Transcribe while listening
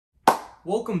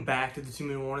Welcome back to the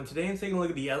 2-Minute Warning. Today I'm taking a look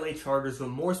at the LA Chargers, but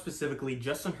more specifically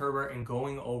Justin Herbert, and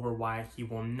going over why he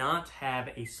will not have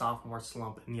a sophomore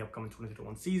slump in the upcoming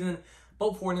 2021 season.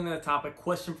 But before ending that topic,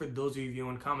 question for those of you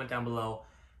viewing, comment down below.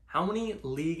 How many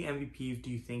league MVPs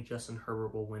do you think Justin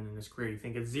Herbert will win in his career? You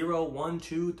think it's 0, 1,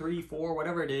 2, 3, 4,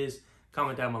 whatever it is?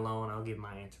 Comment down below and I'll give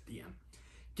my answer at the end.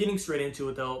 Getting straight into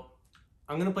it though,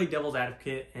 I'm going to play devil's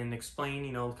advocate and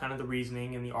explain, kind of the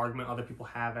reasoning and the argument other people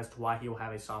have as to why he will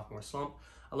have a sophomore slump.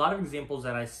 A lot of examples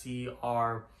that I see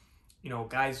are,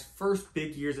 guys' first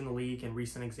big years in the league, and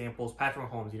recent examples.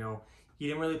 Patrick Mahomes, he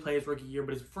didn't really play his rookie year,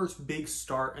 but his first big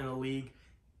start in the league,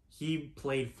 he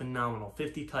played phenomenal.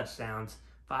 50 touchdowns,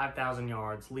 5,000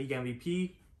 yards, league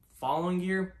MVP. Following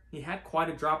year, he had quite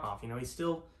a drop-off. He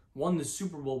still won the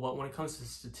Super Bowl, but when it comes to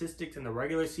statistics in the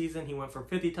regular season, he went from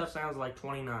 50 touchdowns to like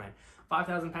 29.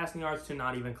 5,000 passing yards to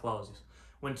not even close.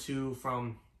 Went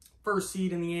from first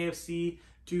seed in the AFC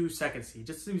to second seed.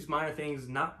 Just these minor things,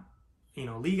 not,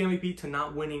 league MVP to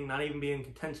not winning, not even being in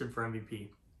contention for MVP.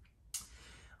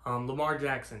 Lamar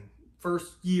Jackson,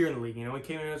 first year in the league, he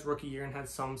came in his rookie year and had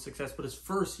some success, but his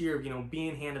first year of,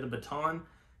 being handed the baton,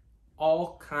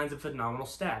 all kinds of phenomenal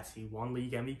stats. He won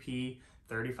league MVP,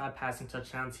 35 passing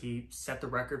touchdowns. He set the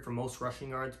record for most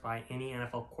rushing yards by any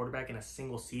NFL quarterback in a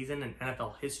single season in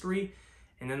NFL history.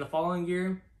 And then the following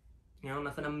year,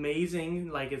 nothing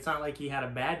amazing. It's not like he had a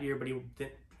bad year, but he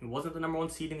wasn't the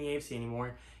 #1 seed in the AFC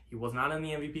anymore. He was not in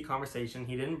the MVP conversation.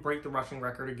 He didn't break the rushing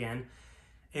record again.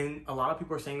 And a lot of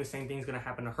people are saying the same thing is going to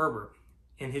happen to Herbert.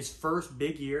 In his first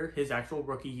big year, his actual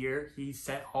rookie year, he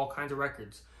set all kinds of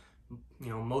records.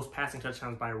 Most passing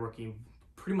touchdowns by a rookie.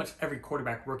 Pretty much every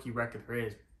quarterback rookie record there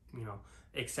is,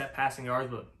 except passing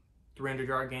yards, but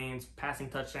 300-yard gains, passing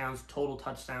touchdowns, total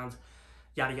touchdowns,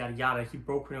 yada, yada, yada. He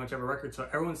broke pretty much every record. So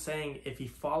everyone's saying if he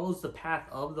follows the path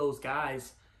of those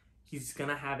guys, he's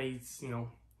going to have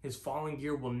his following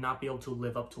year will not be able to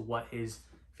live up to what his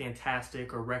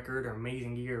fantastic or record or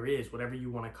amazing year is, whatever you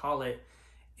want to call it.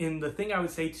 And the thing I would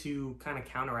say to kind of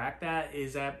counteract that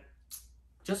is that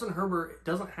Justin Herbert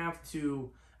doesn't have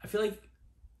to, I feel like,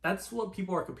 that's what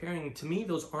people are comparing. To me,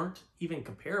 those aren't even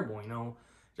comparable,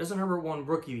 Justin Herbert won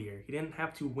rookie of the year. He didn't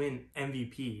have to win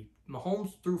MVP.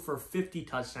 Mahomes threw for 50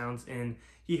 touchdowns, and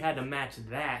he had to match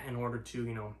that in order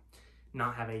to,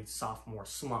 not have a sophomore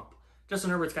slump.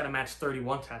 Justin Herbert's got to match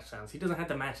 31 touchdowns. He doesn't have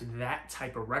to match that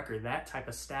type of record, that type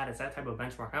of status, that type of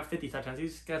benchmark. Not 50 touchdowns.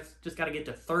 He's just got to get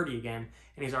to 30 again,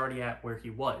 and he's already at where he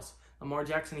was. Lamar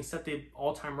Jackson, he set the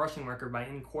all-time rushing record by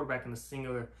any quarterback in a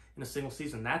single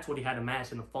season. That's what he had to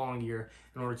match in the following year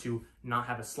in order to not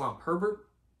have a slump. Herbert,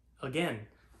 again,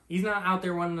 he's not out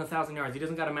there running 1,000 yards. He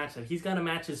doesn't got to match that. He's got to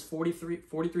match his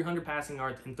 4,300 passing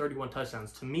yards and 31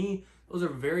 touchdowns. To me, those are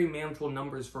very manageable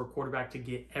numbers for a quarterback to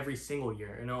get every single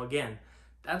year. Again,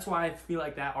 that's why I feel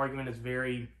like that argument is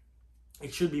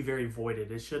it should be very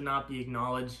voided. It should not be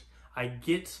acknowledged. I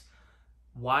get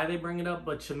why they bring it up,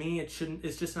 but to me, it's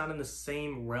just not in the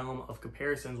same realm of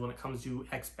comparisons when it comes to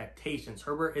expectations.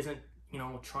 Herbert isn't,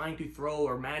 trying to throw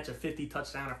or match a 50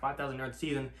 touchdown or 5,000 yard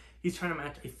season. He's trying to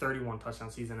match a 31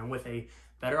 touchdown season, and with a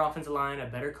better offensive line, a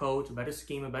better coach, a better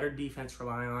scheme, a better defense to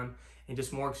rely on, and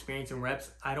just more experience and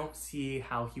reps, I don't see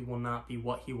how he will not be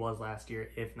what he was last year,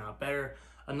 if not better.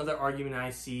 Another argument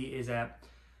I see is that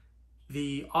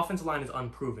the offensive line is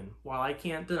unproven. While I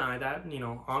can't deny that,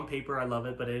 on paper I love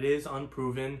it, but it is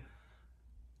unproven.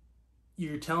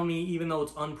 You're telling me even though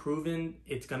it's unproven,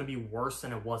 it's going to be worse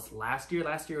than it was last year?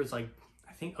 Last year was I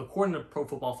think, according to Pro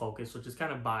Football Focus, which is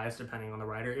kind of biased depending on the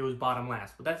writer, it was bottom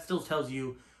last. But that still tells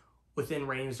you within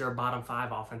range they're a bottom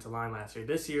 5 offensive line last year.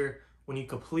 This year, when you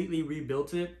completely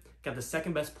rebuilt it, got the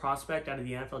second best prospect out of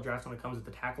the NFL draft when it comes to the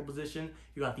tackle position.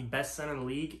 You got the best center in the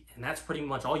league, and that's pretty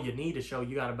much all you need to show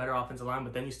you got a better offensive line,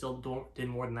 but then you still did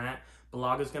more than that.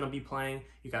 Balaga's going to be playing.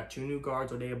 You got 2 new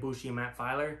guards, Oday Abushi and Matt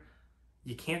Filer.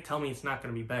 You can't tell me it's not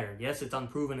going to be better. Yes, it's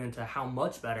unproven into how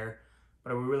much better,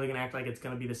 but are we really going to act like it's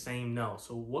going to be the same? No.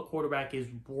 So what quarterback is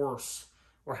worse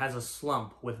or has a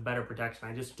slump with better protection?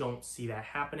 I just don't see that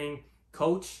happening.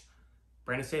 Coach,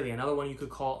 Brandon Staley, another one you could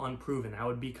call unproven. That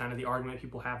would be kind of the argument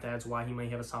people have. That's why he may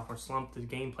have a sophomore slump. The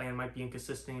game plan might be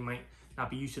inconsistent. He might not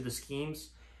be used to the schemes.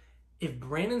 If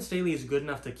Brandon Staley is good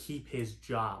enough to keep his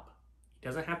job, he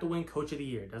doesn't have to win Coach of the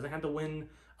Year, doesn't have to win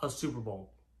a Super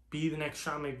Bowl, be the next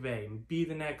Sean McVay, be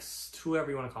the next whoever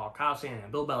you want to call it, Kyle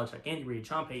Shanahan, Bill Belichick, Andy Reid,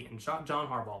 Sean Payton, John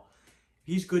Harbaugh. If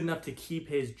he's good enough to keep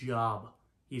his job,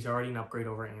 he's already an upgrade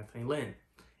over Anthony Lynn.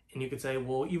 And you could say,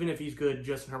 well, even if he's good,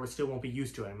 Justin Herbert still won't be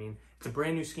used to it. I mean, it's a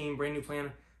brand new scheme, brand new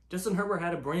plan. Justin Herbert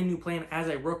had a brand new plan as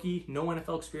a rookie, no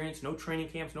NFL experience, no training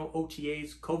camps, no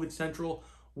OTAs, COVID Central.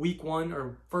 week 1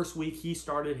 or first week he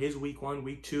started his week 1,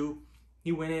 week 2,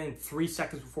 he went in 3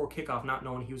 seconds before kickoff not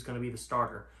knowing he was going to be the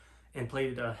starter and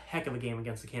played a heck of a game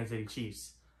against the Kansas City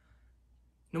Chiefs.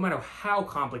 No matter how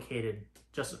complicated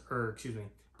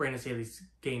Brandon Staley's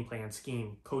game plan,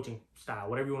 scheme, coaching style,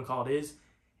 whatever you want to call it is,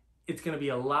 it's going to be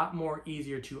a lot more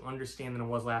easier to understand than it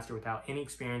was last year without any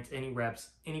experience, any reps,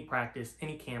 any practice,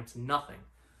 any camps, nothing.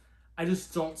 I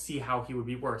just don't see how he would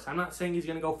be worse. I'm not saying he's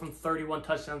going to go from 31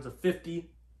 touchdowns to 50,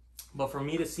 but for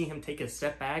me to see him take a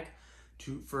step back,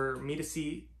 for me to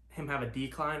see him have a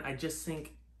decline, I just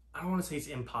think, I don't want to say it's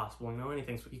impossible,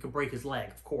 anything. He could break his leg,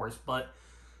 of course, but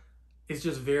it's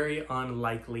just very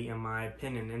unlikely in my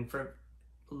opinion. And for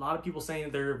a lot of people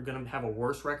saying they're going to have a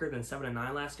worse record than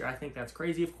 7-9 last year, I think that's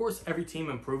crazy. Of course, every team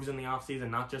improves in the offseason,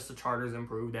 not just the Chargers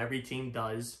improved. Every team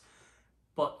does.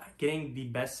 But getting the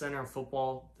best center in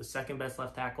football, the second best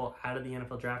left tackle out of the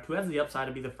NFL draft, who has the upside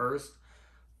to be the first,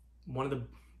 one of the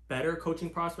better coaching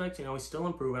prospects, he's still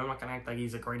improving. I'm not going to act like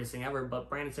he's the greatest thing ever, but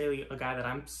Brandon Staley, a guy that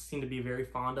I seem to be very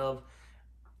fond of,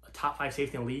 a top 5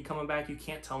 safety in the league coming back, you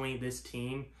can't tell me this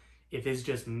team, if it's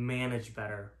just managed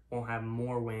better, won't have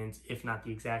more wins, if not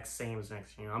the exact same as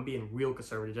next year. I'm being real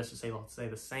conservative just to say, let's say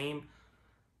the same.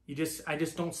 I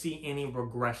just don't see any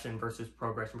regression versus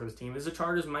progression for this team. As the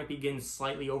Chargers might be getting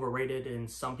slightly overrated in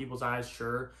some people's eyes,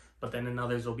 sure, but then in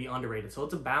others will be underrated. So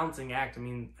it's a balancing act. I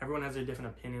mean, everyone has their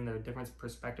different opinion, their different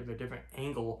perspective, their different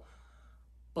angle.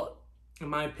 But in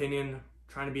my opinion,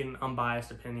 trying to be an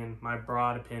unbiased opinion, my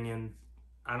broad opinion,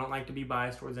 I don't like to be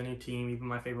biased towards any team, even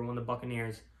my favorite one, the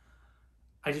Buccaneers.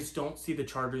 I just don't see the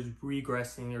Chargers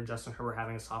regressing or Justin Herbert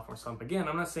having a sophomore slump. Again,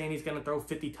 I'm not saying he's going to throw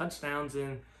 50 touchdowns,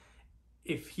 and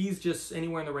if he's just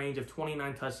anywhere in the range of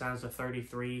 29 touchdowns to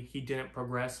 33, he didn't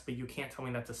progress, but you can't tell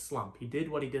me that's a slump. He did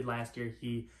what he did last year.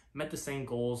 He met the same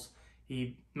goals.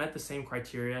 He met the same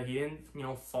criteria. He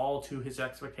didn't, fall to his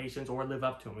expectations or live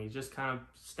up to them. He's just kind of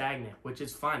stagnant, which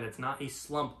is fine. It's not a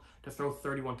slump to throw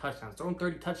 31 touchdowns. Throwing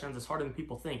 30 touchdowns is harder than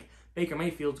people think. Baker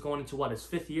Mayfield's going into, his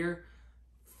 5th year?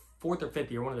 4th or 5th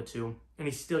year, one of the two, and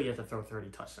he's still yet to throw 30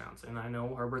 touchdowns. And I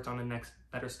know Herbert's on the next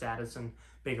better status than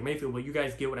Baker Mayfield, but you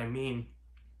guys get what I mean.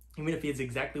 Even if he is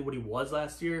exactly what he was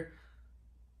last year,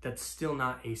 that's still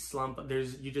not a slump.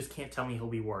 You just can't tell me he'll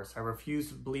be worse. I refuse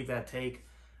to believe that take.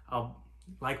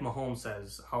 Like Mahomes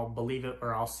says, I'll believe it,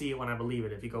 or I'll see it when I believe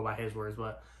it, if you go by his words,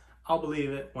 but I'll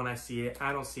believe it when I see it.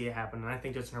 I don't see it happen, and I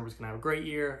think Justin Herbert's going to have a great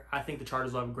year. I think the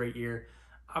Chargers will have a great year.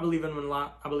 I believe in them a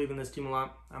lot. I believe in this team a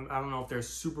lot. I don't know if they're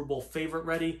Super Bowl favorite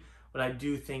ready, but I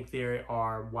do think they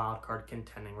are wild card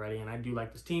contending ready, and I do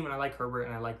like this team, and I like Herbert,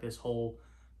 and I like this whole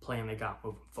plan they got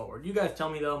moving forward. You guys tell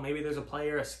me, though, maybe there's a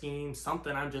player, a scheme,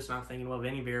 something I'm just not thinking of,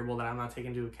 any variable that I'm not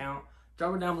taking into account.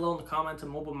 Drop it down below in the comments.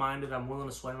 I'm open-minded. I'm willing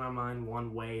to sway my mind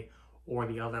one way or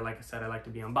the other. Like I said, I like to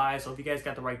be unbiased, so if you guys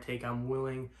got the right take, I'm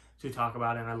willing to talk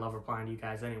about it, and I love replying to you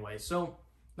guys anyway. So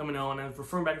let me know. And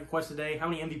referring back to the question today, how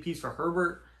many MVPs for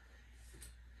Herbert?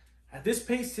 At this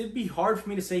pace, it'd be hard for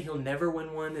me to say he'll never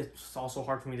win one. It's also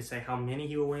hard for me to say how many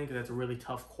he will win, because that's a really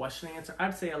tough question to answer.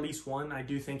 I'd say at least one. I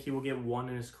do think he will get one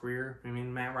in his career. I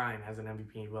mean, Matt Ryan has an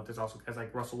MVP, but there's also guys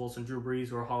like Russell Wilson, Drew Brees,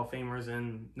 who are Hall of Famers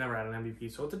and never had an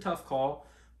MVP. So it's a tough call,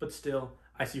 but still,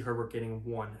 I see Herbert getting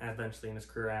one eventually in his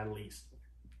career at least.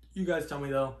 You guys tell me,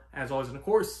 though. As always, and of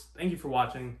course, thank you for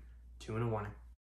watching. 2 in a warning.